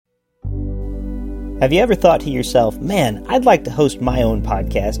Have you ever thought to yourself, man, I'd like to host my own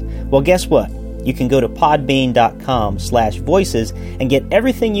podcast? Well, guess what? You can go to podbean.com/voices and get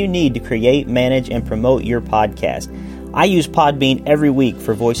everything you need to create, manage, and promote your podcast. I use Podbean every week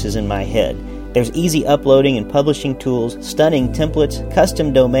for Voices in My Head. There's easy uploading and publishing tools, stunning templates,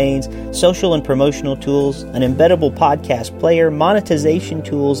 custom domains, social and promotional tools, an embeddable podcast player, monetization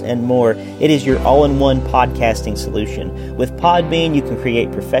tools, and more. It is your all-in-one podcasting solution. With Podbean, you can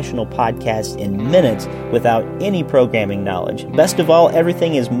create professional podcasts in minutes without any programming knowledge. Best of all,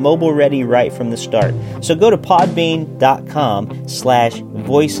 everything is mobile-ready right from the start. So go to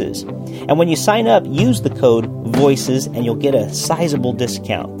podbean.com/voices. And when you sign up, use the code VOICES and you'll get a sizable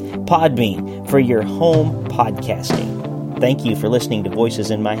discount. Podbean, for your home podcasting. Thank you for listening to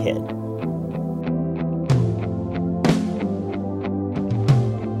Voices in My Head.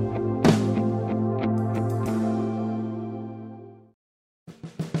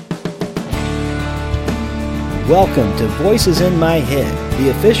 Welcome to Voices in My Head,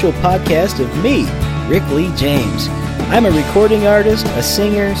 the official podcast of me, Rick Lee James. I'm a recording artist, a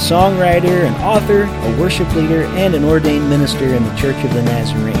singer, songwriter, an author, a worship leader, and an ordained minister in the Church of the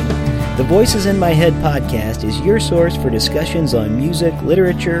Nazarene. The Voices in My Head podcast is your source for discussions on music,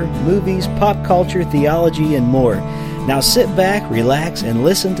 literature, movies, pop culture, theology, and more. Now sit back, relax, and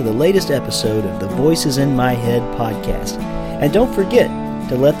listen to the latest episode of the Voices in My Head podcast. And don't forget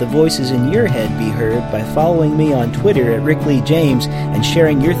to let the voices in your head be heard by following me on Twitter at Rick Lee James and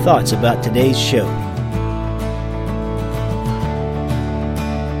sharing your thoughts about today's show.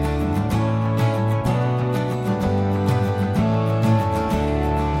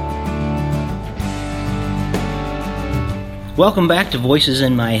 Welcome back to Voices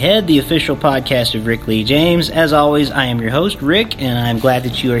in My Head, the official podcast of Rick Lee James. As always, I am your host, Rick, and I'm glad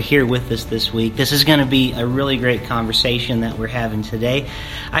that you are here with us this week. This is going to be a really great conversation that we're having today.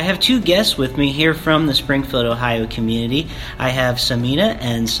 I have two guests with me here from the Springfield, Ohio community. I have Samina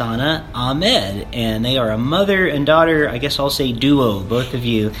and Sana Ahmed, and they are a mother and daughter, I guess I'll say duo, both of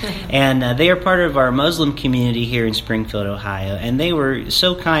you. And they are part of our Muslim community here in Springfield, Ohio. And they were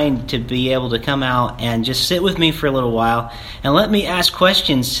so kind to be able to come out and just sit with me for a little while and let me ask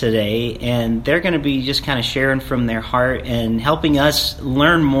questions today, and they're going to be just kind of sharing from their heart and helping us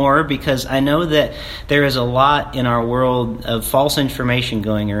learn more, because I know that there is a lot in our world of false information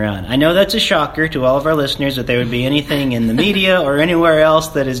going around. I know that's a shocker to all of our listeners, that there would be anything in the media or anywhere else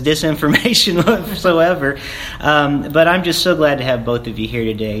that is disinformation whatsoever, but I'm just so glad to have both of you here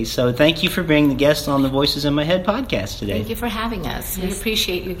today. So thank you for being the guest on the Voices in My Head podcast today. Thank you for having us. We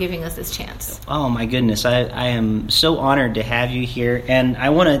appreciate you giving us this chance. Oh my goodness, I am so honored to have you here, and I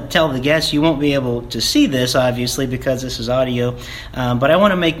want to tell the guests, you won't be able to see this obviously because this is audio, but I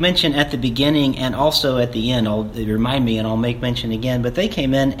want to make mention at the beginning and also at the end. Remind me and I'll make mention again, but they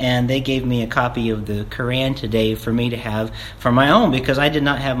came in and they gave me a copy of the Quran today for me to have for my own, because I did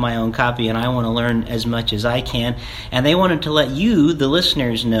not have my own copy and I want to learn as much as I can, and they wanted to let you, the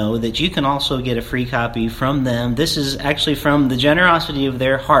listeners, know that you can also get a free copy from them. This is actually from the generosity of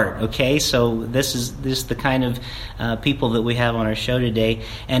their heart, okay? So this is the kind of people that we have on our show today.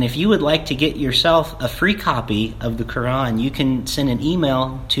 And if you would like to get yourself a free copy of the Quran, you can send an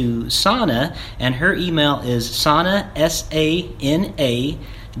email to Sana, and her email is Sana, S-A-N-A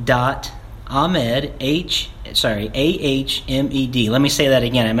dot Ahmed, A-H-M-E-D. Let me say that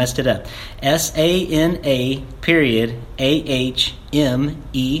again. I messed it up. S-A-N-A A-H-M-E-D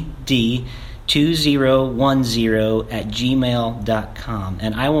 2010 at gmail.com.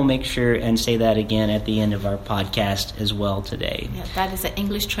 And I will make sure and say that again at the end of our podcast as well today. Yeah, that is an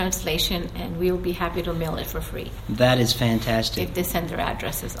English translation, and we will be happy to mail it for free. That is fantastic. If they send their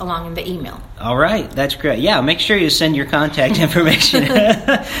addresses along in the email. All right, that's great. Yeah, make sure you send your contact information.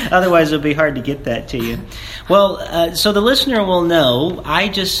 Otherwise, it'll be hard to get that to you. Well, so the listener will know, I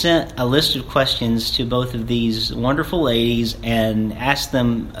just sent a list of questions to both of these wonderful ladies and asked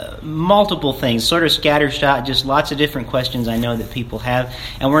them multiple things, sort of scattershot, just lots of different questions I know that people have,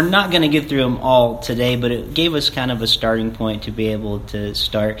 and we're not going to get through them all today, but it gave us kind of a starting point to be able to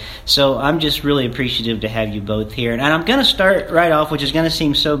start. So I'm just really appreciative to have you both here, and I'm going to start right off, which is going to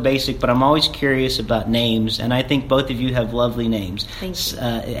seem so basic, but I'm always curious about names, and I think both of you have lovely names. Thank you.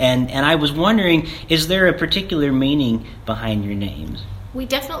 And I was wondering, is there a particular meaning behind your names? We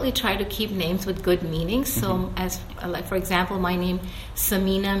definitely try to keep names with good meanings. So, as like for example, my name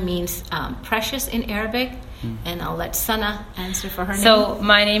Samina means precious in Arabic, and I'll let Sana answer for her name. So,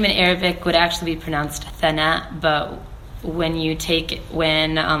 my name in Arabic would actually be pronounced Thana, but when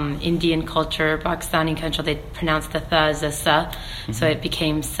Indian culture, Pakistani culture, they pronounce the tha as a sa, so it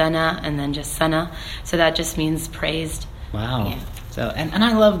became Sana and then just Sana. So that just means praised. Wow. Yeah. So, and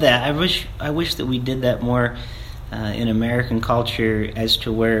I love that. I wish that we did that more in American culture, as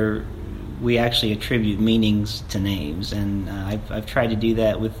to where we actually attribute meanings to names. And I've tried to do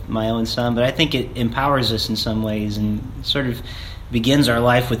that with my own son, but I think it empowers us in some ways and sort of begins our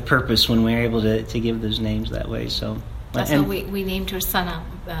life with purpose when we're able to give those names that way. So that's why we named her Sana,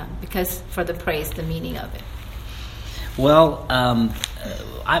 because for the praise, the meaning of it. Well,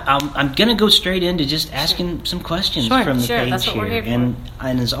 I'm going to go straight into just asking some questions from the page that's what here. We're here for.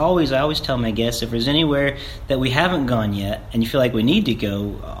 And as always, I always tell my guests, if there's anywhere that we haven't gone yet and you feel like we need to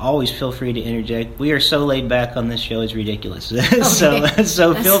go, always feel free to interject. We are so laid back on this show, it's ridiculous. Okay.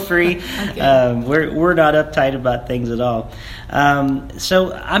 so feel free. Okay. We're not uptight about things at all.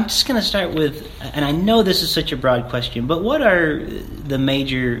 So I'm just going to start with, and I know this is such a broad question, but what are the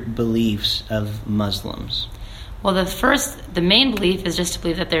major beliefs of Muslims? Well, the main belief is just to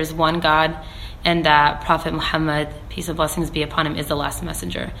believe that there's one God and that Prophet Muhammad, peace and blessings be upon him, is the last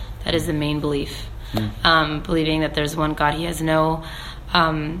messenger. That is the main belief. Believing that there's one God. He has no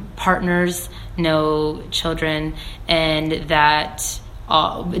partners, no children, and to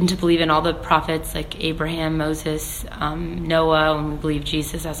believe in all the prophets like Abraham, Moses, Noah, and we believe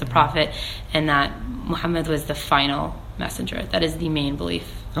Jesus as a prophet, and that Muhammad was the final messenger. That is the main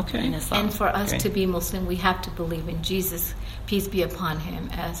belief. Okay. In Islam. And for us to be Muslim, we have to believe in Jesus, peace be upon him,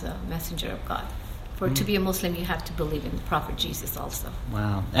 as a messenger of God. To be a Muslim, you have to believe in the Prophet Jesus also.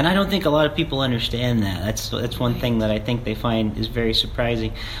 Wow. And I don't think a lot of people understand that. That's one thing that I think they find is very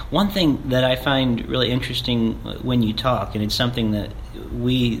surprising. One thing that I find really interesting when you talk, and it's something that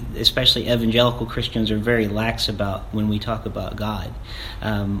we, especially evangelical Christians, are very lax about when we talk about God.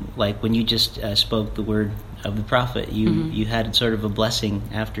 Like when you just spoke the word of the prophet, you had sort of a blessing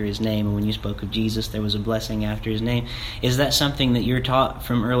after his name, and when you spoke of Jesus, there was a blessing after his name. Is that something that you're taught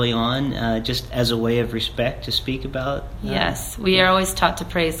from early on, just as a way of respect to speak about? Yes, we are always taught to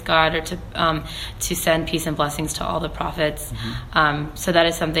praise God, or to send peace and blessings to all the prophets. So that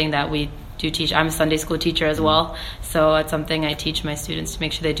is something that we do teach. I'm a Sunday school teacher as well, so it's something I teach my students to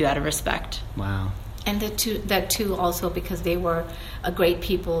make sure they do out of respect. Wow. And that too also because they were a great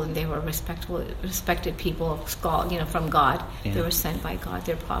people and they were respected people from God. Yeah. They were sent by God,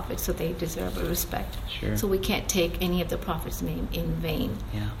 they're prophets, so they deserve a respect. Sure. So we can't take any of the prophet's name in vain.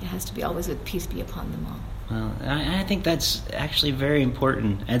 Yeah. It has to be always with peace be upon them all. Well, I think that's actually very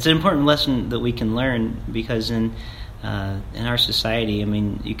important. It's an important lesson that we can learn because in our society, I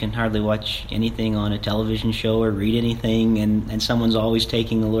mean, you can hardly watch anything on a television show or read anything, and someone's always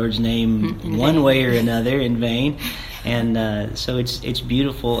taking the Lord's name one way or another in vain. And so it's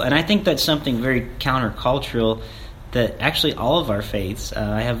beautiful. And I think that's something very countercultural that actually all of our faiths,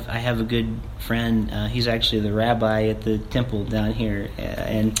 I have a good friend, he's actually the rabbi at the temple down here,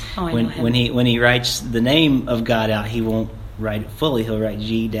 and when he writes the name of God out, he won't write it fully. He'll write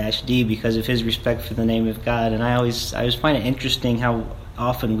G-D because of his respect for the name of God. And I always find it interesting how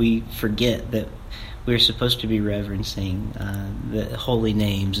often we forget that we're supposed to be reverencing the holy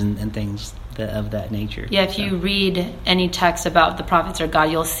names and things of that nature. Yeah, if you read any text about the prophets or God,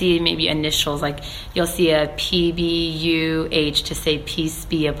 you'll see maybe initials, like you'll see a P-B-U-H to say peace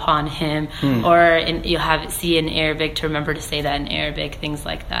be upon him, or you'll see in Arabic to remember to say that in Arabic, things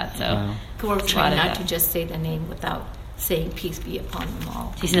like that. So we're trying not to just say the name without saying peace be upon them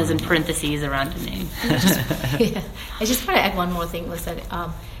all. He says in parentheses around the name. I just want to add one more thing, was that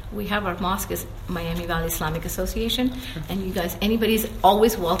we have our mosque is Miami Valley Islamic Association, and you guys, anybody's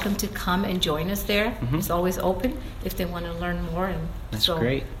always welcome to come and join us there. It's always open if they want to learn more. And that's so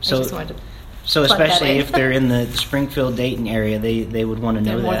great. So especially if they're in the Springfield, Dayton area, they would want to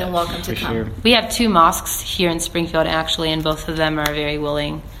know that. They're more than welcome to come. Sure. We have 2 mosques here in Springfield, actually, and both of them are very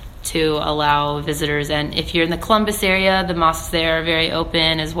willing to allow visitors. And if you're in the Columbus area, the mosques there are very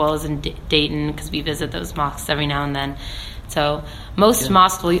open, as well as in Dayton, because we visit those mosques every now and then. So most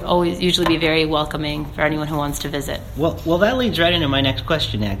mosques will usually be very welcoming for anyone who wants to visit. Well, that leads right into my next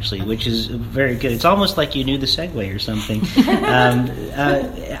question, actually, which is very good. It's almost like you knew the segue or something.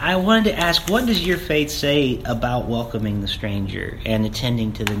 I wanted to ask, what does your faith say about welcoming the stranger and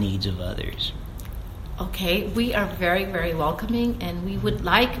attending to the needs of others? Okay, we are very, very welcoming, and we would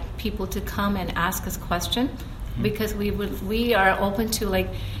like people to come and ask us questions, because we are open to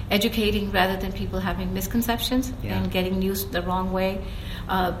educating rather than people having misconceptions and getting news the wrong way.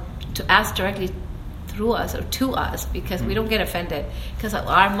 To ask directly through us or to us, because we don't get offended. Because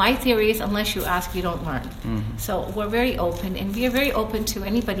my theory is, unless you ask, you don't learn. So we're very open, and we are very open to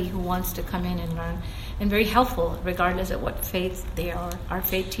anybody who wants to come in and learn, and very helpful regardless of what faith they are. Our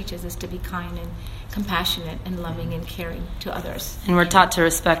faith teaches us to be kind and compassionate and loving and caring to others. And we're taught to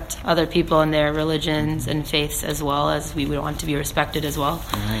respect other people and their religions and faiths, as well as we would want to be respected as well.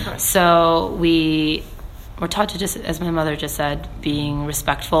 Right. So we're taught to, just as my mother just said, being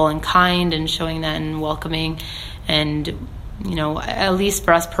respectful and kind and showing that and welcoming. And at least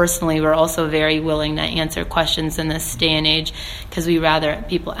for us personally, we're also very willing to answer questions in this day and age, because we rather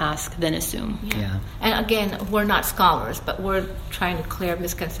people ask than assume. Yeah. And again, we're not scholars, but we're trying to clear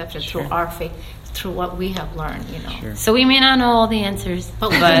misconceptions through our faith, through what we have learned. Sure. So we may not know all the answers, but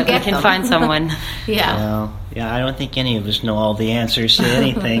we can find someone. Well, I don't think any of us know all the answers to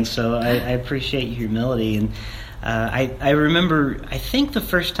anything, so I appreciate your humility. And I remember, I think the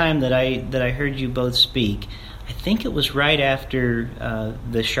first time that I heard you both speak, I think it was right after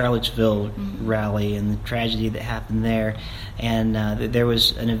the Charlottesville rally and the tragedy that happened there. And there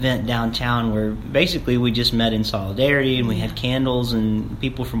was an event downtown where basically we just met in solidarity, and we had candles, and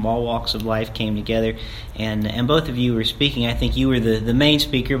people from all walks of life came together. And both of you were speaking. I think you were the main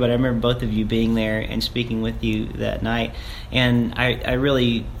speaker, but I remember both of you being there and speaking with you that night. And I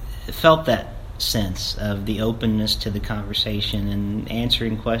really felt that sense of the openness to the conversation and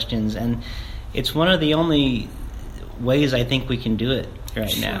answering questions. And it's one of the only ways I think we can do it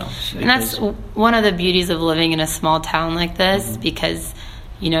right now. And that's one of the beauties of living in a small town like this, because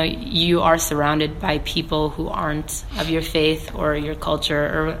you are surrounded by people who aren't of your faith or your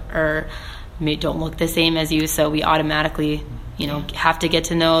culture or don't look the same as you, so we automatically have to get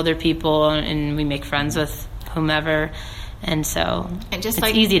to know other people, and we make friends with whomever. And so it's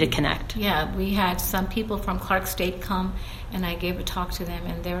easy to connect. Yeah, we had some people from Clark State come, and I gave a talk to them,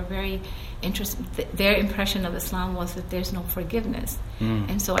 and they were very interested. Their impression of Islam was that there's no forgiveness.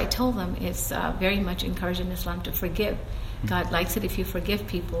 And so I told them it's very much encouraged in Islam to forgive. God likes it if you forgive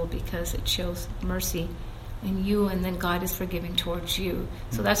people, because it shows mercy in you, and then God is forgiving towards you.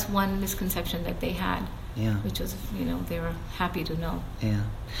 So that's one misconception that they had. Yeah. Which was, they were happy to know. Yeah.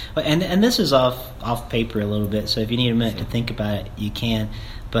 Well, and this is off paper a little bit, so if you need a minute to think about it, you can.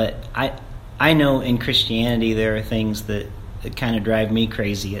 But I know in Christianity there are things that kind of drive me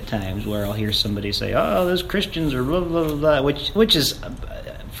crazy at times, where I'll hear somebody say, "Oh, those Christians are blah blah blah," which is,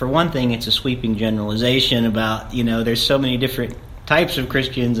 for one thing, it's a sweeping generalization about there's so many different types of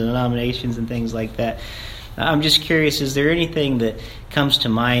Christians and denominations and things like that. I'm just curious, is there anything that comes to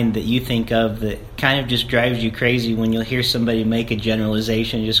mind that you think of that kind of just drives you crazy when you'll hear somebody make a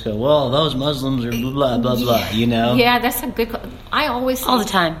generalization and just go, well, those Muslims are blah, blah, blah, Yeah, that's a good I always say, all the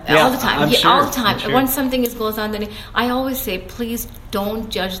time. All the time. I'm sure. All the time. Sure. When something goes on, then I always say, please don't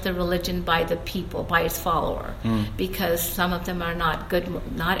judge the religion by the people, by its follower, because some of them are not good.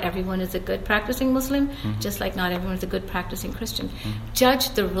 Not everyone is a good practicing Muslim, just like not everyone is a good practicing Christian. Judge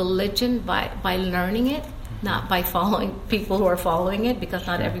the religion by learning it, not by following people who are following it, because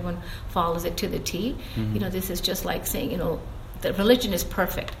not everyone follows it to the T. This is just like saying, the religion is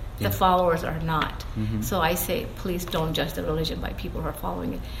perfect. The followers are not. So I say, please don't judge the religion by people who are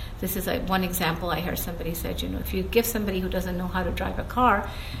following it. This is one example I heard somebody said, if you give somebody who doesn't know how to drive a car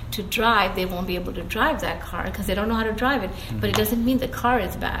to drive, they won't be able to drive that car because they don't know how to drive it. But it doesn't mean the car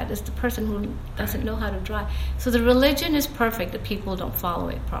is bad. It's the person who doesn't know how to drive. So the religion is perfect. The people don't follow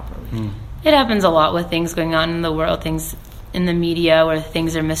it properly. It happens a lot with things going on in the world, things in the media where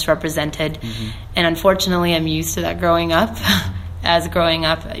things are misrepresented. And unfortunately, I'm used to that growing up.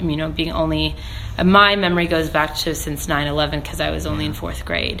 Being only, my memory goes back to since 9/11, because I was only in 4th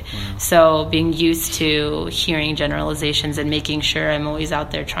grade. So being used to hearing generalizations and making sure I'm always out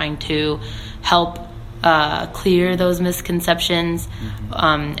there trying to help clear those misconceptions,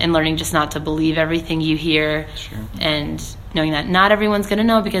 and learning just not to believe everything you hear, and knowing that not everyone's going to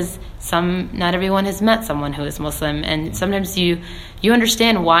know, because not everyone has met someone who is Muslim, and sometimes you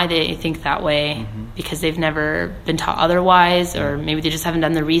understand why they think that way, because they've never been taught otherwise, or maybe they just haven't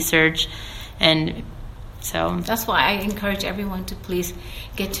done the research. And so that's why I encourage everyone to please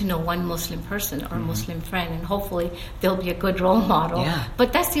get to know one Muslim person or Muslim friend, and hopefully they'll be a good role model.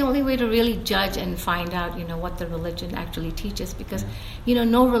 But that's the only way to really judge and find out what the religion actually teaches, because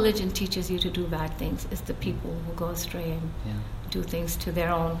no religion teaches you to do bad things. It's the people who go astray and do things to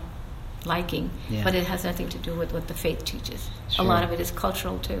their own liking, but it has nothing to do with what the faith teaches. A lot of it is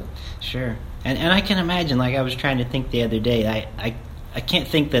cultural too. Sure. And I can imagine, like I was trying to think the other day, I can't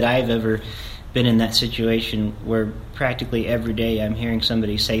think that I've ever been in that situation where practically every day I'm hearing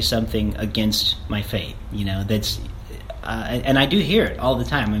somebody say something against my faith, that's and I do hear it all the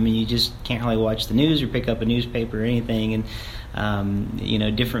time. I mean, you just can't really watch the news or pick up a newspaper or anything,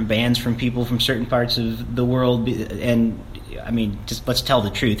 and different bans from people from certain parts of the world, and I mean, just let's tell the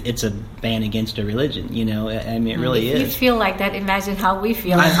truth. It's a ban against a religion. I mean, it really is. If you feel like that, imagine how we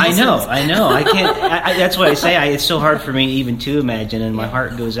feel. I know. I can't. That's what I say. It's so hard for me even to imagine, and my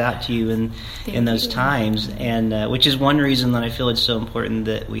heart goes out to you in those times, and which is one reason that I feel it's so important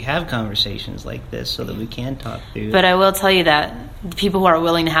that we have conversations like this, so that we can talk through it. But I will tell you that the people who are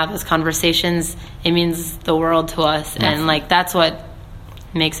willing to have those conversations, it means the world to us, and that's what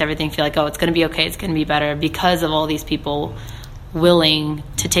makes everything feel like, it's going to be okay, it's going to be better, because of all these people willing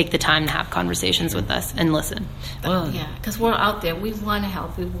to take the time to have conversations with us and listen. Well, yeah, because we're out there. We want to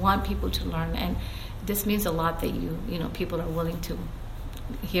help. We want people to learn, and this means a lot that people are willing to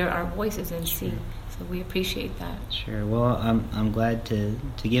hear our voices and see. So we appreciate that. Sure. Well, I'm glad to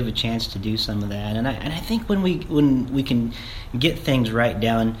give a chance to do some of that, and I think when we can get things right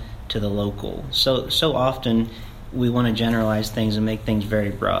down to the local. So often we want to generalize things and make things very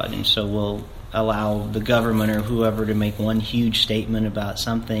broad, and so we'll allow the government or whoever to make one huge statement about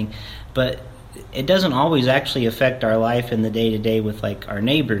something, but it doesn't always actually affect our life in the day-to-day with our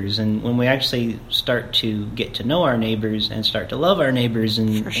neighbors. And when we actually start to get to know our neighbors and start to love our neighbors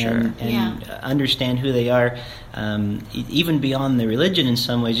and understand who they are, even beyond the religion in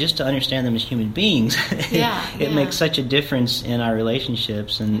some ways, just to understand them as human beings, it makes such a difference in our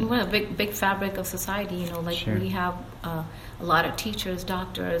relationships. And we're a big fabric of society. We have a lot of teachers,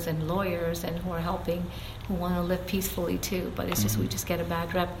 doctors, and lawyers, and who are helping, who want to live peacefully too. But it's just we just get a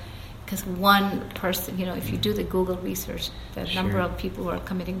bad rep. Because one person, if you do the Google research, the number of people who are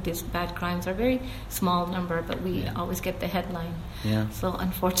committing these bad crimes are a very small number, but we always get the headline. Yeah. So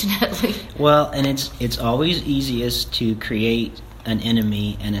unfortunately. Well, and it's always easiest to create an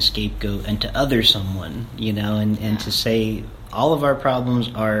enemy and a scapegoat and to other someone, and to say all of our problems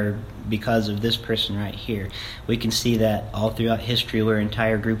are because of this person right here. We can see that all throughout history where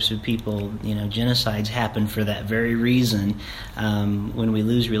entire groups of people, genocides happen for that very reason. When we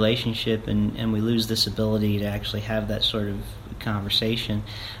lose relationship and we lose this ability to actually have that sort of conversation.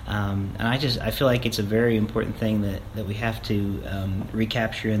 And I feel like it's a very important thing that we have to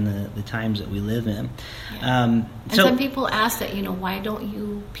recapture in the times that we live in. Yeah. And some people ask that, why don't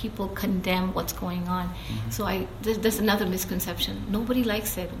you people condemn what's going on? Mm-hmm. So there's another misconception. Nobody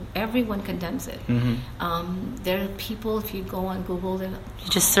likes it. Everyone condemns it. Mm-hmm. There are people, if you go on Google and you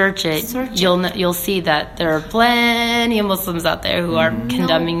just search it, you'll see that there are plenty of Muslims out there who are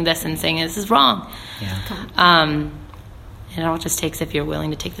condemning this and saying this is wrong. Yeah. It all just takes if you're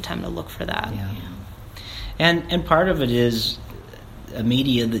willing to take the time to look for that. Yeah. And part of it is a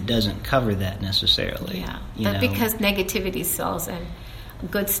media that doesn't cover that necessarily. Yeah, but because negativity sells and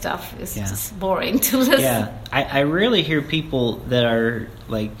good stuff is just boring to listen. Yeah, I rarely hear people that are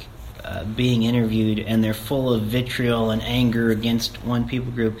being interviewed and they're full of vitriol and anger against one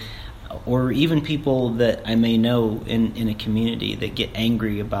people group, or even people that I may know in a community that get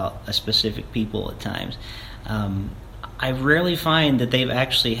angry about a specific people at times. I rarely find that they've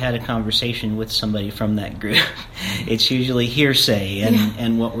actually had a conversation with somebody from that group. It's usually hearsay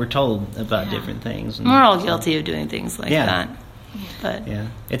and what we're told about different things. And we're all guilty of doing things like that. But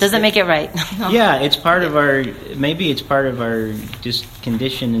it doesn't make it right. Yeah, it's part of our just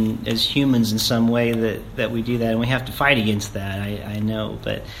condition as humans in some way that we do that, and we have to fight against that. I know,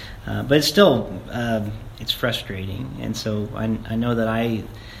 but it's still it's frustrating, and so I know that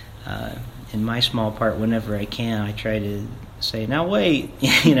in my small part, whenever I can, I try to say, now wait,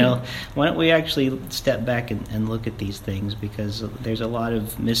 why don't we actually step back and look at these things, because there's a lot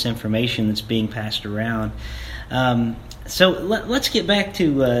of misinformation that's being passed around. So let's get back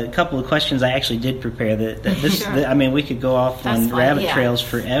to a couple of questions I actually did prepare. We could go off on rabbit trails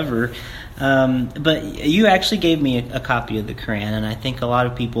forever. But you actually gave me a copy of the Quran, and I think a lot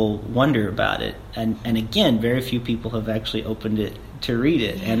of people wonder about it. And again, very few people have actually opened it to read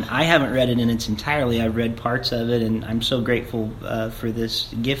it. And I haven't read it in its entirety. I've read parts of it, and I'm so grateful for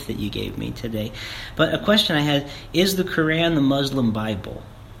this gift that you gave me today. But a question I had, is the Quran the Muslim Bible?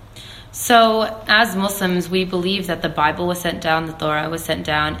 So, as Muslims, we believe that the Bible was sent down, the Torah was sent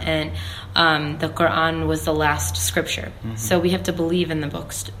down, and the Quran was the last scripture. Mm-hmm. So we have to believe in the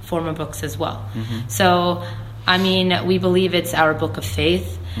former books as well. Mm-hmm. So, we believe it's our book of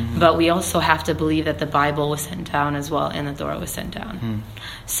faith, but we also have to believe that the Bible was sent down as well, and the Torah was sent down. Mm-hmm.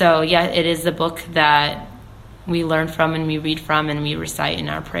 So, it is the book that we learn from and we read from and we recite in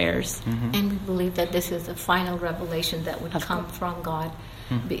our prayers. Mm-hmm. And we believe that this is the final revelation that would come from God.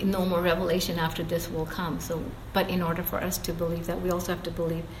 No more revelation after this will come. So, but in order for us to believe that, we also have to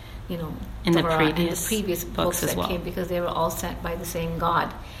believe, in the previous books that came, because they were all sent by the same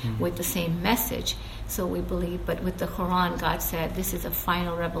God with the same message. So we believe, but with the Quran, God said this is a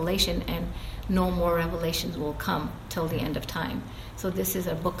final revelation, and no more revelations will come till the end of time. So this is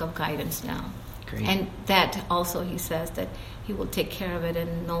a book of guidance now. Great. And that also, he says that he will take care of it,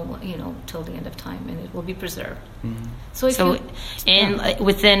 and till the end of time, and it will be preserved.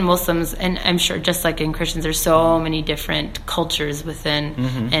 Within Muslims, and I'm sure just like in Christians, there's so many different cultures within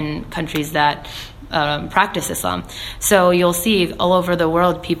and countries that practice Islam. So you'll see all over the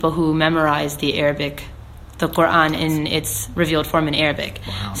world people who memorize the Quran in its revealed form in Arabic.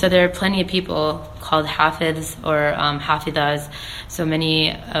 Wow. So there are plenty of people called hafiz or hafidas, so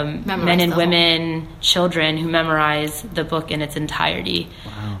many men and women, children who memorize the book in its entirety.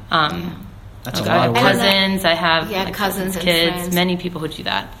 Wow. That's a I lot have of work. cousins, I have my cousins and kids, friends. many people who do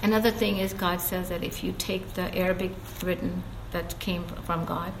that. Another thing is, God says that if you take the Arabic written that came from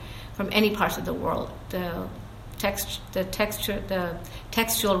God, from any parts of the world, the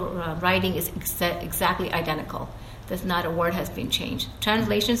textual writing is exactly identical. There's not a word has been changed.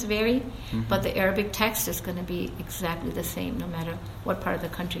 Translations vary, but the Arabic text is going to be exactly the same no matter what part of the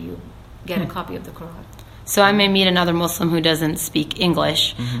country you get a copy of the Quran. So I may meet another Muslim who doesn't speak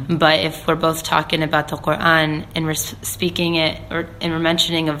English, but if we're both talking about the Quran and we're speaking it, and we're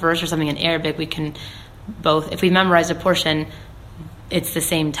mentioning a verse or something in Arabic, we can both, if we memorize a portion, it's the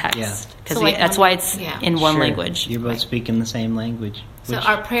same text. Because that's why it's in one language. You're both speaking the same language. So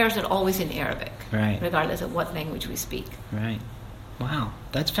our prayers are always in Arabic, right, regardless of what language we speak. Right. Wow,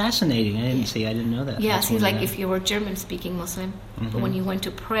 that's fascinating. I didn't know that. Yeah, see, like if you were German-speaking Muslim, but when you went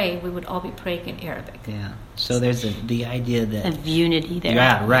to pray, we would all be praying in Arabic. Yeah. So there's the idea that of unity there.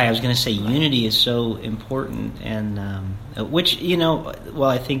 Yeah, right. I was going to say unity is so important, and which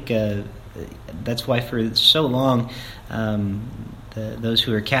I think that's why for so long. Those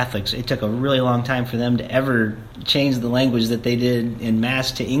who are Catholics, it took a really long time for them to ever change the language that they did in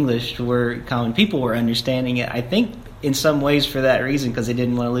Mass to English to where common people were understanding it. I think in some ways for that reason, because they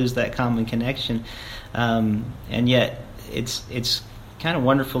didn't want to lose that common connection. And yet it's kind of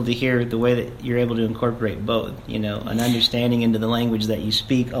wonderful to hear the way that you're able to incorporate both, an understanding into the language that you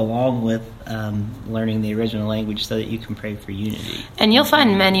speak along with learning the original language so that you can pray for unity. And you'll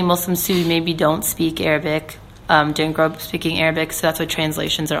find many Muslims who maybe don't speak Arabic, didn't grow up speaking Arabic, so that's why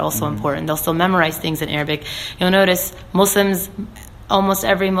translations are also important. They'll still memorize things in Arabic. You'll notice almost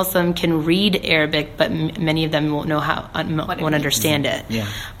every Muslim can read Arabic, but many of them won't know won't understand it,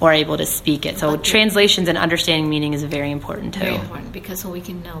 or able to speak it. So translations and understanding meaning is very important too. Very important, because so we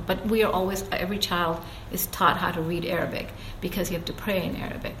can know. But we are always, every child is taught how to read Arabic because you have to pray in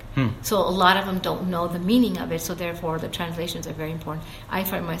Arabic. So a lot of them don't know the meaning of it, so therefore the translations are very important. I,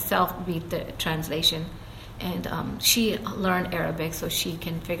 for myself, read the translation. And she learned Arabic so she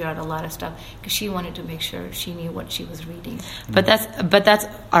can figure out a lot of stuff because she wanted to make sure she knew what she was reading. But that's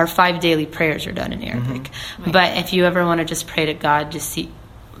our 5 daily prayers are done in Arabic. Right. But if you ever want to just pray to God, just see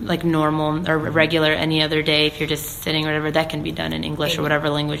like normal or regular any other day, if you're just sitting or whatever, that can be done in English or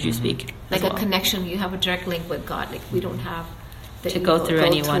whatever language you speak. Like a connection, you have a direct link with God. Like we don't have to go through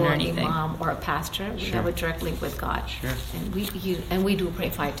anyone or anything. Imam or a pastor. We have a direct link with God. Sure. And we do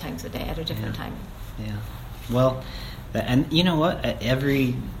pray 5 times a day at a different time. Yeah. Well, and you know what?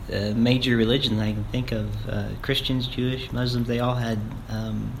 Every major religion I can think of, Christians, Jewish, Muslims, they all had,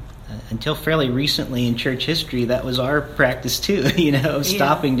 until fairly recently in church history, that was our practice too,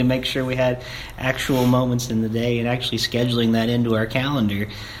 stopping to make sure we had actual moments in the day and actually scheduling that into our calendar.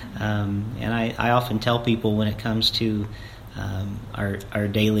 And I often tell people when it comes to our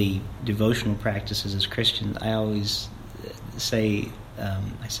daily devotional practices as Christians, I always say,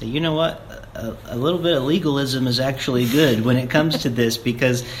 you know what? A little bit of legalism is actually good when it comes to this,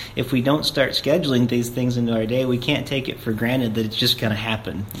 because if we don't start scheduling these things into our day, we can't take it for granted that it's just going to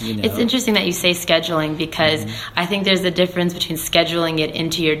happen. It's interesting that you say scheduling, because I think there's a difference between scheduling it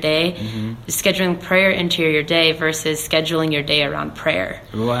into your day, scheduling prayer into your day versus scheduling your day around prayer.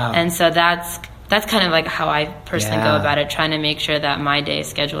 Wow. And so that's kind of like how I personally go about it, trying to make sure that my day is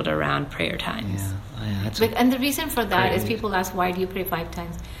scheduled around prayer times. Yeah. And the reason for that is people ask, why do you pray 5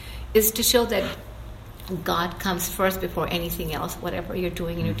 times? Is to show that God comes first before anything else, whatever you're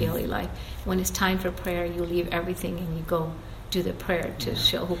doing in your daily life. When it's time for prayer, you leave everything and you go do the prayer to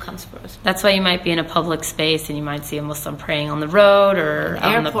show who comes first. That's why you might be in a public space and you might see a Muslim praying on the road or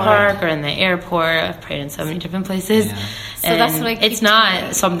out in the park or in the airport. I've prayed in so many different places. Yeah. So that's what it's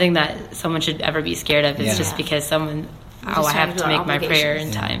not something that someone should ever be scared of. It's just because I have to make my prayer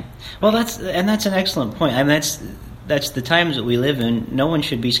in time. Well, that's an excellent point. I mean, that's the times that we live in. No one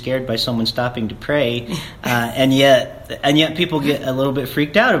should be scared by someone stopping to pray, and yet people get a little bit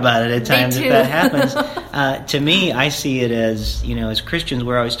freaked out about it at times if that happens. To me, I see it as, as Christians,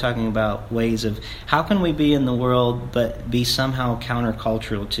 we're always talking about ways of how can we be in the world but be somehow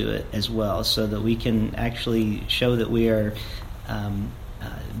countercultural to it as well, so that we can actually show that we are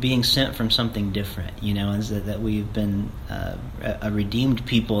being sent from something different, and that we've been a redeemed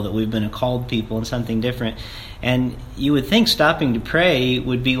people, that we've been a called people, and something different. And you would think stopping to pray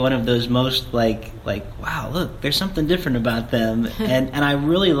would be one of those most like wow, look, there's something different about them. and I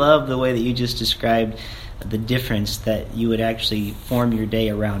really love the way that you just described the difference, that you would actually form your day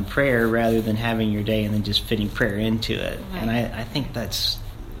around prayer rather than having your day and then just fitting prayer into it. Right. And I think that's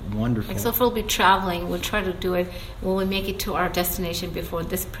wonderful. So if we'll be traveling, we'll try to do it when we make it to our destination before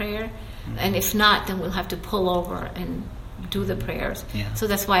this prayer. Mm-hmm. And if not, then we'll have to pull over and do the prayers. Yeah. So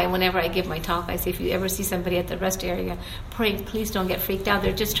that's why whenever I give my talk, I say, if you ever see somebody at the rest area praying, please don't get freaked out.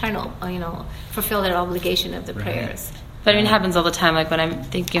 They're just trying to, fulfill their obligation of the prayers. But it happens all the time. Like when I'm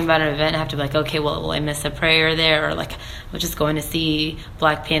thinking about an event, I have to be like, okay, well, will I miss a prayer there? Or like, I was just going to see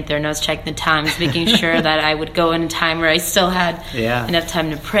Black Panther, and I was checking the times, making sure that I would go in a time where I still had enough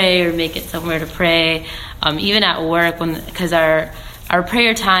time to pray or make it somewhere to pray. Even at work, because our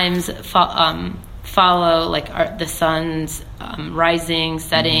prayer times follow like the sun's rising,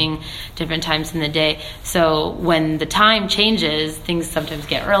 setting, different times in the day. So when the time changes, things sometimes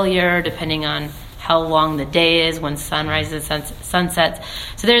get earlier, depending on how long the day is, when sun rises, sun sets.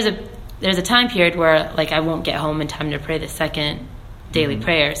 So there's a time period where like I won't get home in time to pray the second daily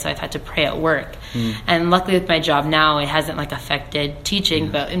prayer, so I've had to pray at work. And luckily with my job now, it hasn't like affected teaching,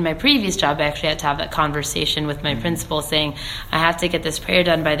 but in my previous job I actually had to have that conversation with my principal saying, I have to get this prayer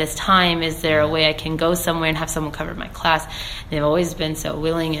done by this time. Is there a way I can go somewhere and have someone cover my class? And they've always been so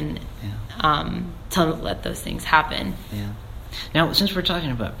willing and to let those things happen. Yeah. Now, since we're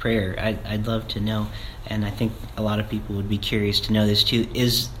talking about prayer, I'd love to know, and I think a lot of people would be curious to know this too,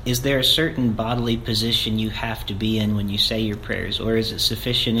 is there a certain bodily position you have to be in when you say your prayers? Or is it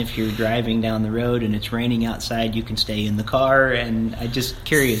sufficient if you're driving down the road and it's raining outside, you can stay in the car? And I'm just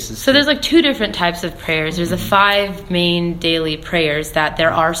curious. So there's like two different types of prayers. There's the 5 main daily prayers that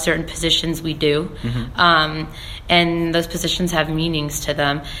there are certain positions we do. And those positions have meanings to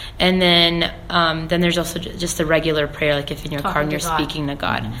them. And then there's also just the regular prayer, like if in your car and you're speaking to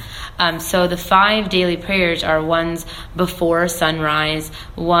God. So the 5 daily prayers are one's before sunrise,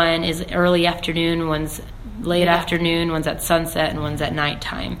 one is early afternoon, one's late afternoon, one's at sunset, and one's at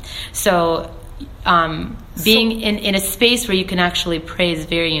nighttime. So being in a space where you can actually pray is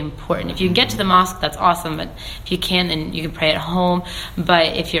very important. If you can get to the mosque, that's awesome, but if you can't, then you can pray at home.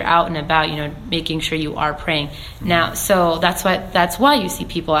 But if you're out and about, making sure you are praying. Now, so that's why you see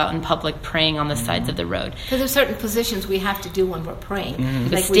people out in public praying on the sides of the road. Because there's certain positions we have to do when we're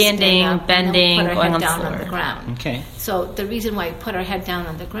praying. Like standing, stand up, bending, put our going head on the down floor. on the ground. Okay. So the reason why we put our head down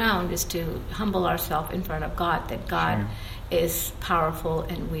on the ground is to humble ourselves in front of God, that God is powerful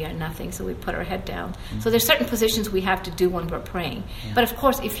and we are nothing, so we put our head down. So there's certain positions we have to do when we're praying. But of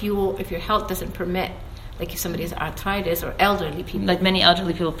course, if your health doesn't permit, like if somebody has arthritis or elderly people, like many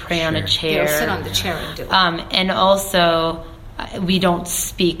elderly people pray on a chair, they'll sit on the chair and do it. And also we don't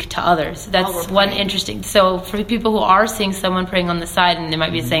speak to others. That's one interesting. So for people who are seeing someone praying on the side, and they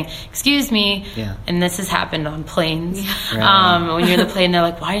might be saying, "Excuse me," and this has happened on planes. When you're in the plane, they're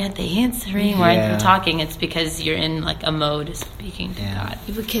like, "Why aren't they answering? Why aren't they talking?" It's because you're in like a mode of speaking to God.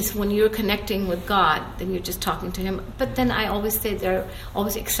 Because when you're connecting with God, then you're just talking to Him. But then I always say there are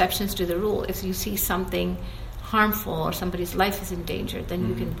always exceptions to the rule. If you see something harmful or somebody's life is in danger, then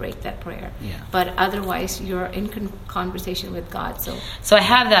you can break that prayer. But otherwise, you're in conversation with God. So I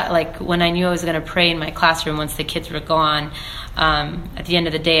have that, like when I knew I was going to pray in my classroom once the kids were gone, at the end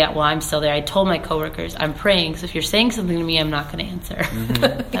of the day, while I'm still there, I told my coworkers, I'm praying, so if you're saying something to me, I'm not going to answer.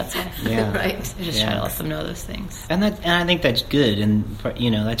 That's why. Right. I just try to let them know those things. And I think that's good, and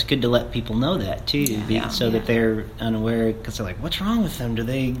that's good to let people know that too, that they're unaware, because they're like, what's wrong with them? Do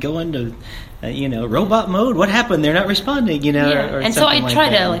they go into robot mode? What happened? They're not responding, Or and so I like try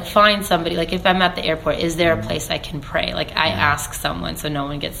that. to find somebody, like if I'm at the airport, is there a place I can pray? Like I ask someone so no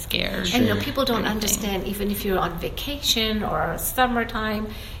one gets scared. And people don't understand, even if you're on vacation or summertime,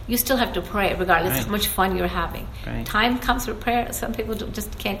 you still have to pray regardless of how much fun you're having. Time comes for prayer. Some people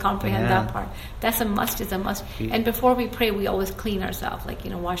just can't comprehend that part. That's a must. It's a must. And before we pray, we always clean ourselves, like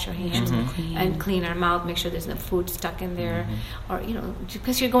wash our hands and clean our mouth, make sure there's no food stuck in there, or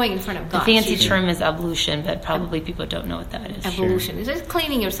because you're going in front of God. The fancy term is ablution, but probably people don't know what that is. Ablution is just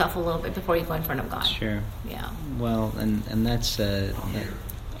cleaning yourself a little bit before you go in front of God. Sure. Yeah. Well, and that's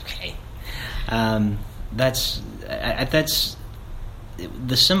okay. That's that's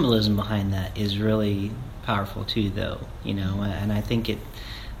the symbolism behind that is really powerful too, though. And I think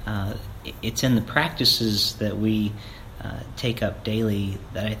it's in the practices that we take up daily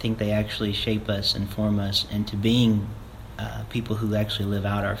that I think they actually shape us and form us into being people who actually live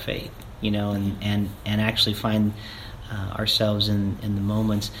out our faith, and actually find ourselves in the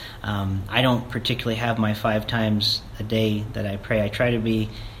moments. I don't particularly have my 5 times a day that I pray. I try to be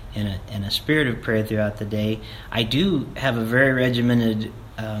in a spirit of prayer throughout the day. I do have a very regimented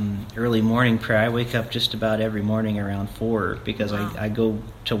early morning prayer. I wake up just about every morning around 4 because I go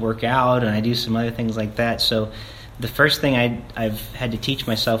to work out and I do some other things like that. So the first thing I've had to teach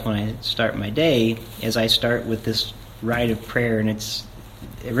myself when I start my day is I start with this rite of prayer, and it's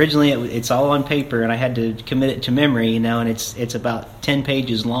all on paper, and I had to commit it to memory, and it's about 10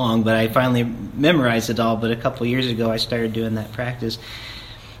 pages long, but I finally memorized it all. But a couple of years ago I started doing that practice,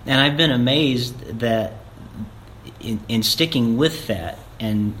 and I've been amazed that in sticking with that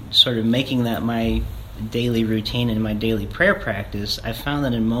and sort of making that my daily routine and my daily prayer practice, I found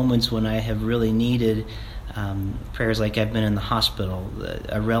that in moments when I have really needed prayers, like I've been in the hospital,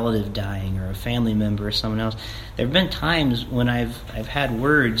 a relative dying, or a family member or someone else, there have been times when I've had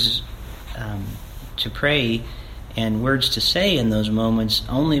words to pray and words to say in those moments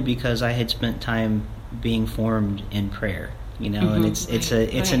only because I had spent time being formed in prayer. And it's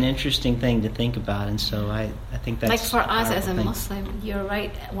an interesting thing to think about, and so I think that's like for us as a thing. Muslim. You're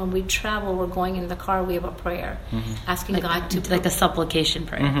right. When we travel, we're going in the car. We have a prayer, asking God to like a supplication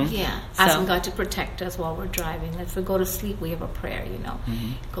prayer. Asking God to protect us while we're driving. If we go to sleep, we have a prayer.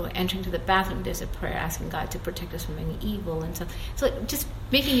 Go entering to the bathroom. There's a prayer asking God to protect us from any evil and stuff. So just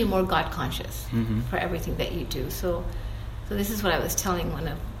making you more God conscious for everything that you do. So this is what I was telling one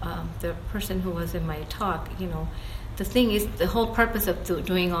of the person who was in my talk. The thing is, the whole purpose of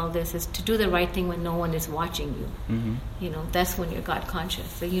doing all this is to do the right thing when no one is watching you. That's when you're God conscious.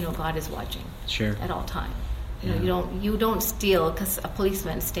 So God is watching at all times. You don't steal because a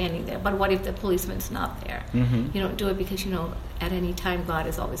policeman's standing there. But what if the policeman's not there? You don't do it because at any time God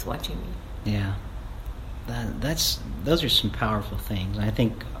is always watching you. Yeah, those are some powerful things. I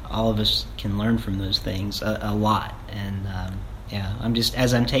think all of us can learn from those things a lot. And I'm just,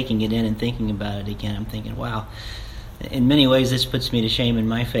 as I'm taking it in and thinking about it again, I'm thinking, wow. In many ways, this puts me to shame in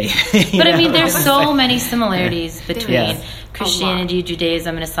my faith. But I mean, there's so many similarities between Christianity,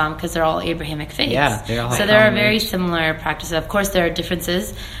 Judaism, and Islam because they're all Abrahamic faiths. Yeah, they're all. So there are very similar practices. Of course, there are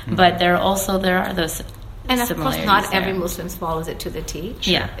differences, but there are those. And of course, not every Muslim follows it to the T.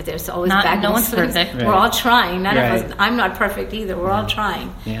 Yeah, there's always bad no Muslims. one's perfect. Right. We're all trying. None of us. I'm not perfect either. We're all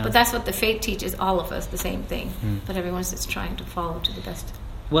trying. Yeah. But that's what the faith teaches all of us. The same thing. But everyone's just trying to follow to the best.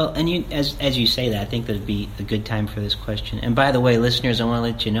 Well, and as you say that, I think that would be a good time for this question. And by the way, listeners, I want to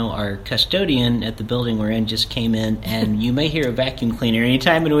let you know our custodian at the building we're in just came in, and you may hear a vacuum cleaner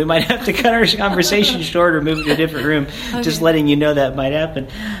anytime, and we might have to cut our conversation short or move to a different room. Okay. Just letting you know that might happen.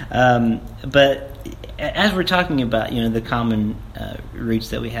 But as we're talking about, the common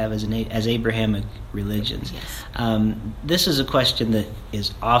roots that we have as Abrahamic religions, this is a question that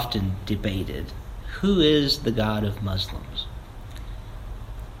is often debated. Who is the God of Muslims?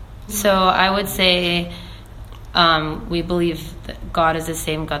 So I would say we believe that God is the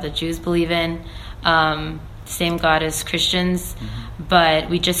same God that Jews believe in, same God as Christians, but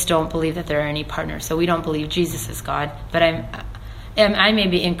we just don't believe that there are any partners. So we don't believe Jesus is God. But I may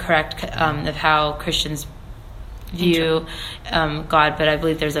be incorrect of how Christians view God, but I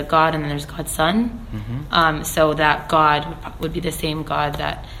believe there's a God and then there's God's Son. So that God would be the same God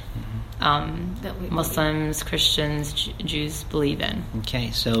that Muslims, Christians, Jews believe in. Okay,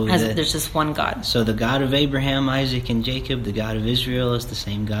 so there's just one God. So the God of Abraham, Isaac, and Jacob, the God of Israel, is the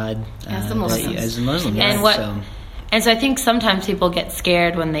same God as the Muslims. As the Muslims. And so I think sometimes people get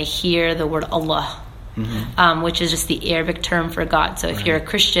scared when they hear the word Allah, which is just the Arabic term for God. So if you're a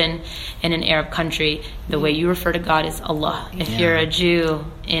Christian in an Arab country, the way you refer to God is Allah. If you're a Jew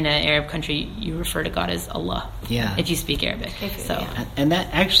in an Arab country, you refer to God as Allah. Yeah. If you speak Arabic. And that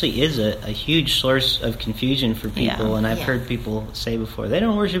actually is a huge source of confusion for people. And I've heard people say before, they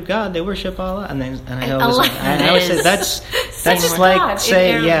don't worship God, they worship Allah. And I always say that's like God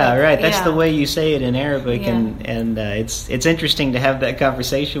saying, that's the way you say it in Arabic. And it's interesting to have that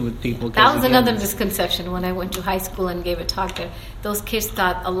conversation with people. That was another misconception misconception when I went to high school and gave a talk there. Those kids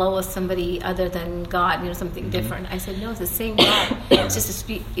thought Allah was somebody other than God, something different. I said, no, it's the same God. It's just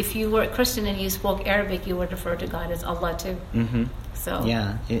if you were a Christian and you spoke Arabic, you would refer to God as Allah too. Mm-hmm. So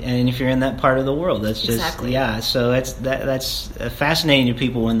yeah, and if you're in that part of the world, that's just exactly. So that's fascinating to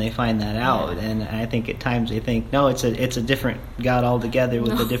people when they find that out, and I think at times they think, no, it's a different God altogether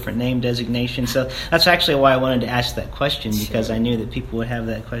with a different name designation. So that's actually why I wanted to ask that question, because I knew that people would have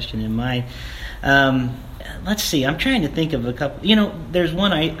that question in mind. Let's see. I'm trying to think of a couple. There's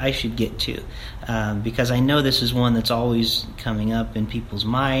one I should get to, because I know this is one that's always coming up in people's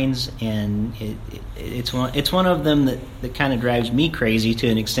minds, and it's one of them that kind of drives me crazy to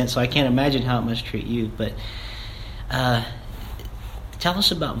an extent. So I can't imagine how it must treat you. But tell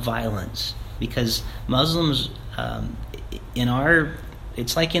us about violence, because Muslims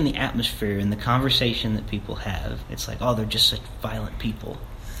it's like in the atmosphere, in the conversation that people have. It's like, oh, they're just such violent people.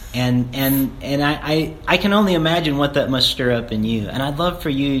 And I can only imagine what that must stir up in you. And I'd love for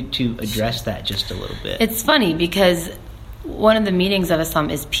you to address that just a little bit. It's funny because one of the meanings of Islam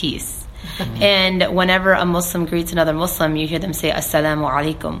is peace. Mm-hmm. And whenever a Muslim greets another Muslim, you hear them say Assalamu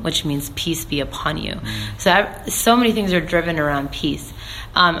alaikum, which means peace be upon you. Mm-hmm. So many things are driven around peace.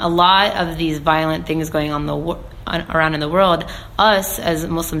 A lot of these violent things going on around in the world, us as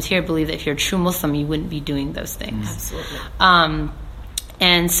Muslims here believe that if you're a true Muslim, you wouldn't be doing those things. Absolutely.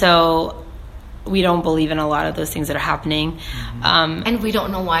 And so we don't believe in a lot of those things that are happening. And we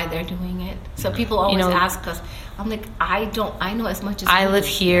don't know why they're doing it. So people always ask us. I'm like, I know as much as I live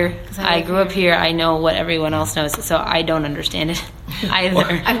here. I grew up here. I know what everyone else knows. So I don't understand it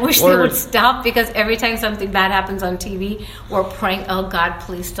either. I wish they would stop, because every time something bad happens on TV, we're praying, oh God,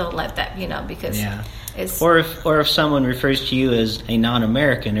 please don't let that, because... Yeah. Or if someone refers to you as a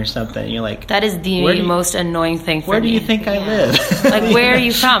non-American or something, and you're like, that is the most annoying thing for me. Where do you think I live? Like, where are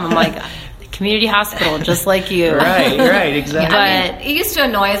you from? I'm like, community hospital, just like you. Right, exactly. But it used to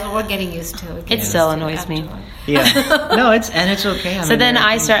annoy us, but we're getting used to it. It still annoys me. Yeah. No, it's okay. So then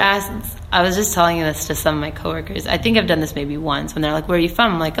I start asking. I was just telling this to some of my coworkers. I think I've done this maybe once when they're like, where are you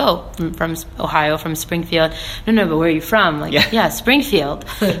from? I'm like, oh, from Ohio, from Springfield. No, but where are you from? I'm like, yeah, Springfield.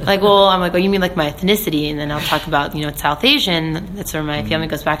 Like, well, I'm like, oh, you mean like my ethnicity? And then I'll talk about, it's South Asian. That's where my family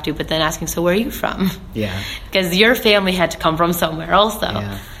goes back to. But then asking, so where are you from? Yeah. Because your family had to come from somewhere also.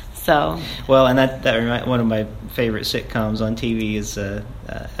 Yeah. So. Well, and that one of my favorite sitcoms on TV is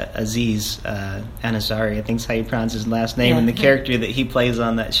Aziz Ansari, I think is how you pronounce his last name, and the character that he plays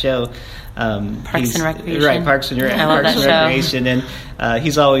on that show. Parks and Recreation. Right, Parks and Recreation. And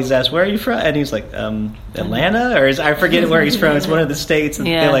he's always asked, where are you from? And he's like, Atlanta? Or I forget where he's from. It's one of the states. And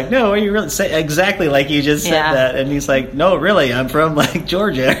they're like, no, are you really? Say exactly like you just said that. And he's like, no, really, I'm from like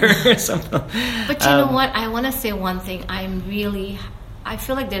Georgia or something. But you know what? I want to say one thing. I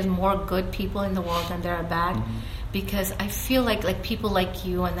feel like there's more good people in the world than there are bad, because I feel like people like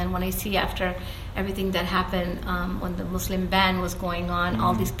you, and then when I see after everything that happened when the Muslim ban was going on,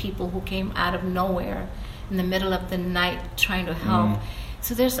 all these people who came out of nowhere in the middle of the night trying to help.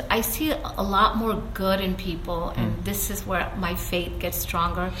 So I see a lot more good in people, and this is where my faith gets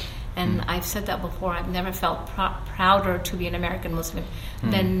stronger. And I've said that before. I've never felt prouder to be an American Muslim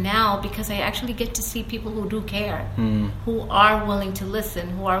than now, because I actually get to see people who do care, who are willing to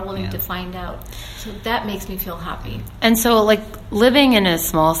listen, who are willing to find out. So that makes me feel happy. And so, like, living in a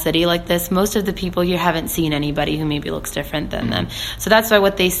small city like this, most of the people, you haven't seen anybody who maybe looks different than them. So that's why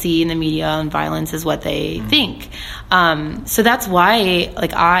what they see in the media and violence is what they think. So that's why,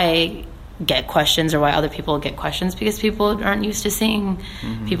 like, I get questions, or why other people get questions, because people aren't used to seeing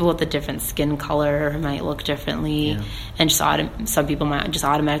people with a different skin color, who might look differently, and just some people might just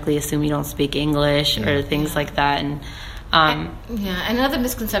automatically assume you don't speak English or things like that. And another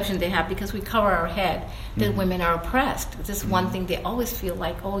misconception they have, because we cover our head, that women are oppressed. This is one thing they always feel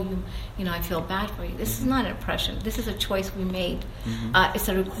like, oh, I feel bad for you. This is not an oppression. This is a choice we made. It's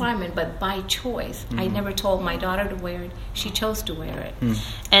a requirement, but by choice. I never told my daughter to wear it. She chose to wear it.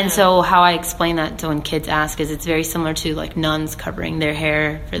 And so how I explain that to when kids ask is it's very similar to like nuns covering their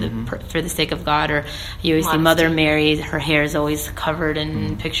hair for the sake of God, or you always see Mother Mary, her hair is always covered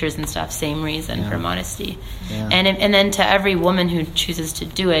in pictures and stuff. Same reason for modesty. Yeah. And then to every woman who chooses to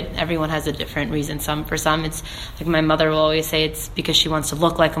do it, everyone has a different reason. For some, it's like my mother will always say it's because she wants to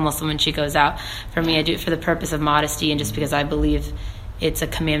look like a Muslim when she goes out. For me, I do it for the purpose of modesty, and just because I believe it's a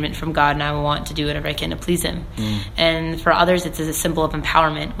commandment from God, and I want to do whatever I can to please Him. And for others, it's a symbol of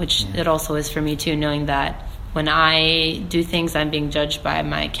empowerment, which it also is for me too, knowing that when I do things, I'm being judged by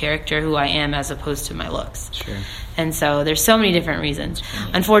my character, who I am, as opposed to my looks. Sure. And so there's so many different reasons.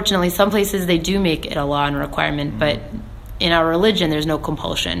 Unfortunately, some places they do make it a law and requirement, but in our religion, there's no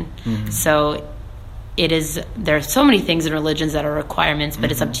compulsion. So there are so many things in religions that are requirements,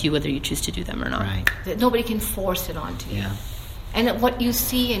 but it's up to you whether you choose to do them or not. Right. That nobody can force it onto you. Yeah. And what you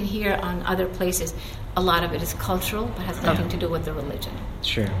see and hear on other places, a lot of it is cultural, but has nothing to do with the religion.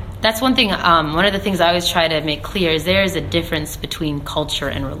 Sure. That's one thing. One of the things I always try to make clear is there is a difference between culture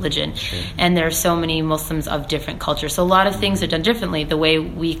and religion. Sure. And there are so many Muslims of different cultures. So a lot of things are done differently. The way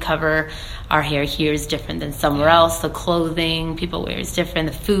we cover our hair here is different than somewhere else. The clothing people wear is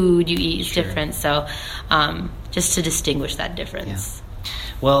different. The food you eat is different. So just to distinguish that difference. Yeah.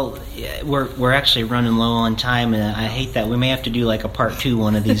 Well, we're actually running low on time, and I hate that. We may have to do like a part 2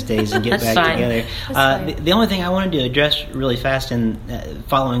 one of these days and get That's back fine. together. The only thing I wanted to address really fast, and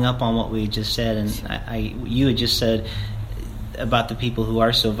following up on what we just said, and you had just said about the people who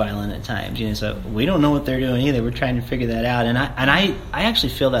are so violent at times. You know, so we don't know what they're doing either. We're trying to figure that out, and I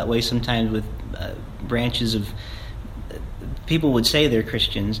actually feel that way sometimes with branches of people would say they're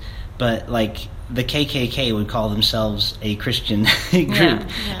Christians, but like the KKK would call themselves a Christian group,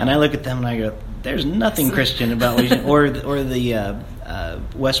 and I look at them and I go, "There's nothing Christian about what you," or the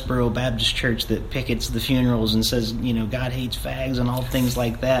Westboro Baptist Church that pickets the funerals and says, you know, God hates fags and all things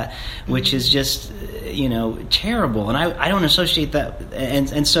like that, which is just, you know, terrible. And I don't associate that,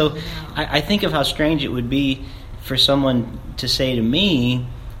 and so I think of how strange it would be for someone to say to me,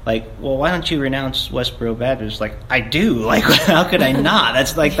 like, well, why don't you renounce Westboro Baptist? Like, I do. Like, how could I not?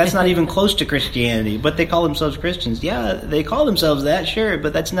 That's not even close to Christianity. But they call themselves Christians. Yeah, they call themselves that, sure,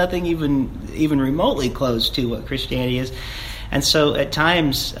 but that's nothing even remotely close to what Christianity is. And so at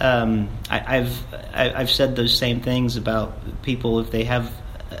times, I've said those same things about people if they have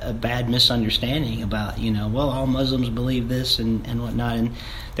a bad misunderstanding about, you know, well, all Muslims believe this and whatnot, and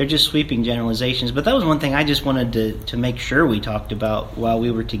they're just sweeping generalizations. But that was one thing I just wanted to make sure we talked about while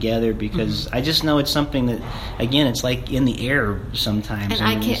we were together, because I just know it's something that, again, it's like in the air sometimes. And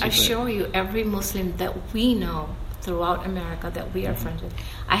I can assure you, every Muslim that we know throughout America that we are friends with,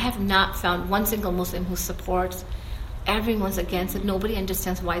 I have not found one single Muslim who supports. Everyone's against it. Nobody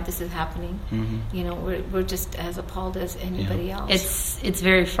understands why this is happening. You know, we're just as appalled as anybody else. It's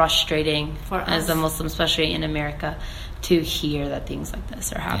very frustrating for as us. a Muslim, especially in America, to hear that things like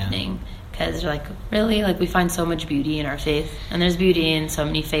this are happening. Because you're like, really? Like, we find so much beauty in our faith, and there's beauty in so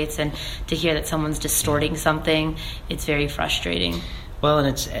many faiths, and to hear that someone's distorting something, it's very frustrating. Well, and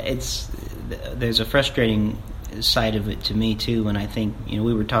it's there's a frustrating side of it to me too, when I think, you know,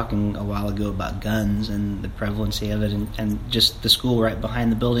 we were talking a while ago about guns and the prevalency of it, and just the school right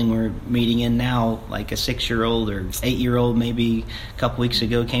behind the building we're meeting in now, like a 6-year-old or 8-year-old maybe a couple weeks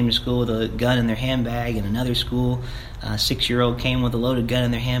ago came to school with a gun in their handbag, and another school, a 6-year-old came with a loaded gun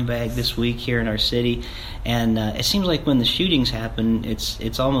in their handbag this week here in our city. And it seems like when the shootings happen,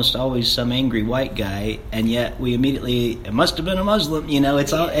 it's almost always some angry white guy, and yet we immediately, it must have been a Muslim, you know.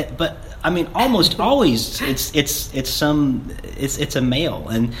 It's all, but I mean, almost always it's a male,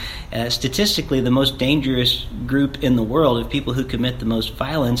 and statistically, the most dangerous group in the world of people who commit the most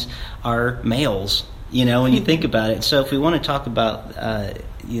violence are males. You know, when you think about it. So if we want to talk about,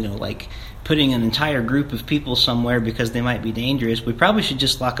 you know, like putting an entire group of people somewhere because they might be dangerous, we probably should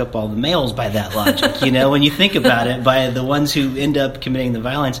just lock up all the males by that logic, you know, when you think about it, by the ones who end up committing the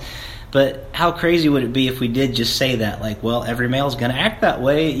violence. But how crazy would it be if we did just say that, like, well, every male's going to act that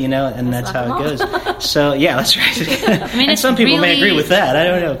way, you know, and that's how it goes. So, yeah, that's right. I mean, and some people may agree with that. I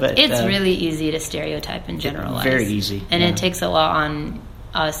don't know. But it's really easy to stereotype and generalize. Very easy. And it takes a lot on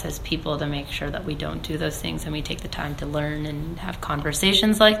us as people to make sure that we don't do those things, and we take the time to learn and have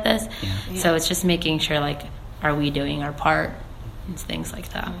conversations like this. So it's just making sure, like, are we doing our part and things like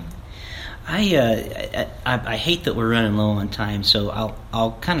that. I hate that we're running low on time, so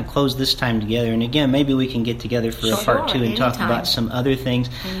I'll kind of close this time together, and again, maybe we can get together for a part 2 and talk about some other things.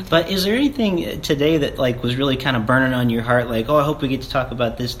 But is there anything today that, like, was really kind of burning on your heart, like, oh, I hope we get to talk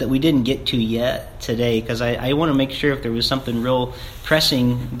about this, that we didn't get to yet today? Because I want to make sure if there was something real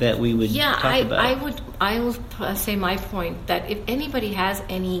pressing that we would talk about. I will say my point that if anybody has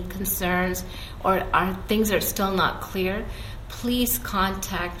any concerns or things are still not clear, please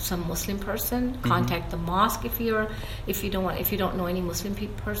contact some Muslim person. Contact the mosque if you don't know any Muslim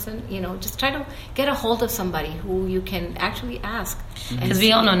person. You know, just try to get a hold of somebody who you can actually ask. Because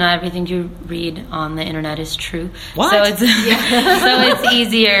we all know not everything you read on the internet is true. What? So it's so it's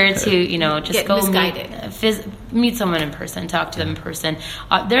easier to, you know, just get go misguided. Meet someone in person, talk to them in person.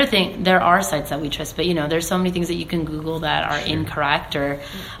 There are sites that we trust, but, you know, there's so many things that you can Google that are incorrect or.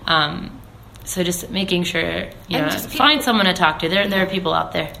 So just making sure, you know, find someone to talk to. There are people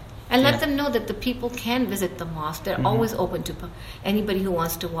out there. And let them know that the people can visit the mosque. They're always open to anybody who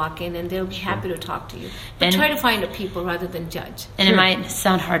wants to walk in, and they'll be happy to talk to you. But try to find the people rather than judge. And it might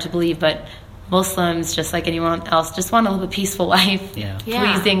sound hard to believe, but Muslims, just like anyone else, just want to live a peaceful life,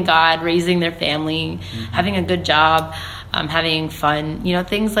 pleasing God, raising their family, having a good job, having fun,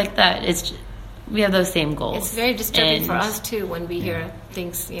 things like that. We have those same goals. It's very disturbing for us too when we hear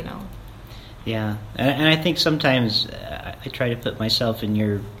things, Yeah, and I think sometimes I try to put myself in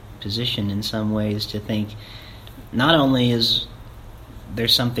your position in some ways to think, not only is there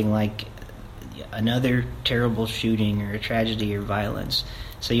something like another terrible shooting or a tragedy or violence,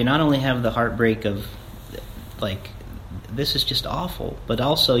 so you not only have the heartbreak of like, this is just awful, but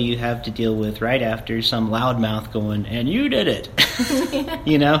also you have to deal with right after some loudmouth going, and you did it,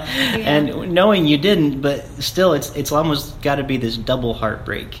 and knowing you didn't, but still it's almost got to be this double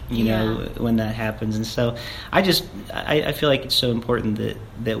heartbreak, know, when that happens. And so I feel like it's so important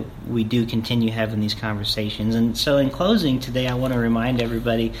that we do continue having these conversations. And so in closing today, I want to remind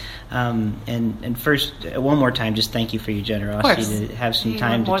everybody, and first, one more time, just thank you for your generosity to have some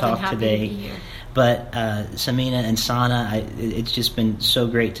time to talk today. But Samina and Sana, it's just been so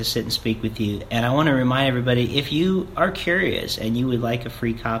great to sit and speak with you. And I want to remind everybody, if you are curious and you would like a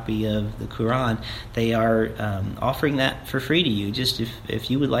free copy of the Quran, they are offering that for free to you, just if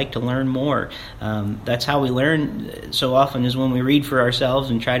you would like to learn more. That's how we learn so often, is when we read for ourselves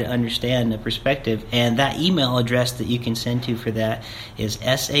and try to understand the perspective. And that email address that you can send to for that is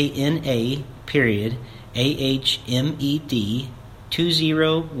SANA.AHMED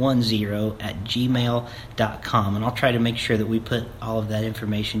 2010@gmail.com, and I'll try to make sure that we put all of that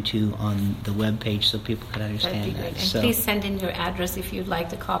information too on the webpage so people can understand that. And please send in your address if you'd like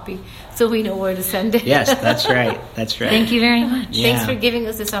the copy, so we know where to send it. Yes, that's right. Thank you very much. Thanks for giving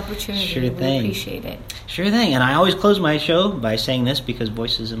us this opportunity. Sure thing. We appreciate it. Sure thing. And I always close my show by saying this, because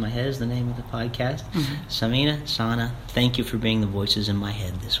Voices in My Head is the name of the podcast. Samina, Sana, thank you for being the voices in my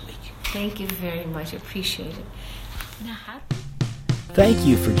head this week. Thank you very much. Appreciate it. Thank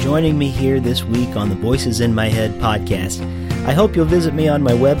you for joining me here this week on the Voices in My Head podcast. I hope you'll visit me on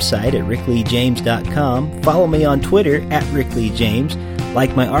my website at rickleejames.com, follow me on Twitter at rickleejames,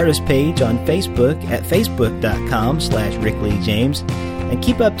 like my artist page on Facebook at facebook.com/rickleejames, and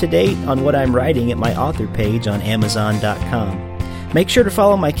keep up to date on what I'm writing at my author page on amazon.com. Make sure to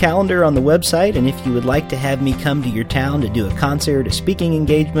follow my calendar on the website, and if you would like to have me come to your town to do a concert, a speaking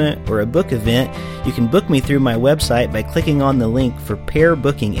engagement, or a book event, you can book me through my website by clicking on the link for Pair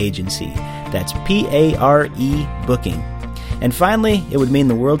Booking Agency. That's PARE Booking. And finally, it would mean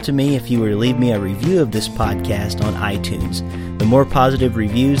the world to me if you were to leave me a review of this podcast on iTunes. The more positive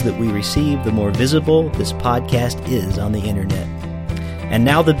reviews that we receive, the more visible this podcast is on the internet. And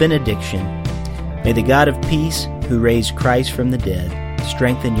now the benediction. May the God of peace, who raised Christ from the dead,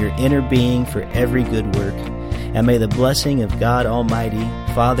 strengthen your inner being for every good work. And may the blessing of God Almighty,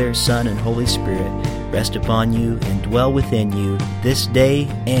 Father, Son, and Holy Spirit rest upon you and dwell within you this day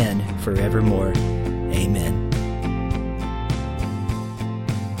and forevermore. Amen.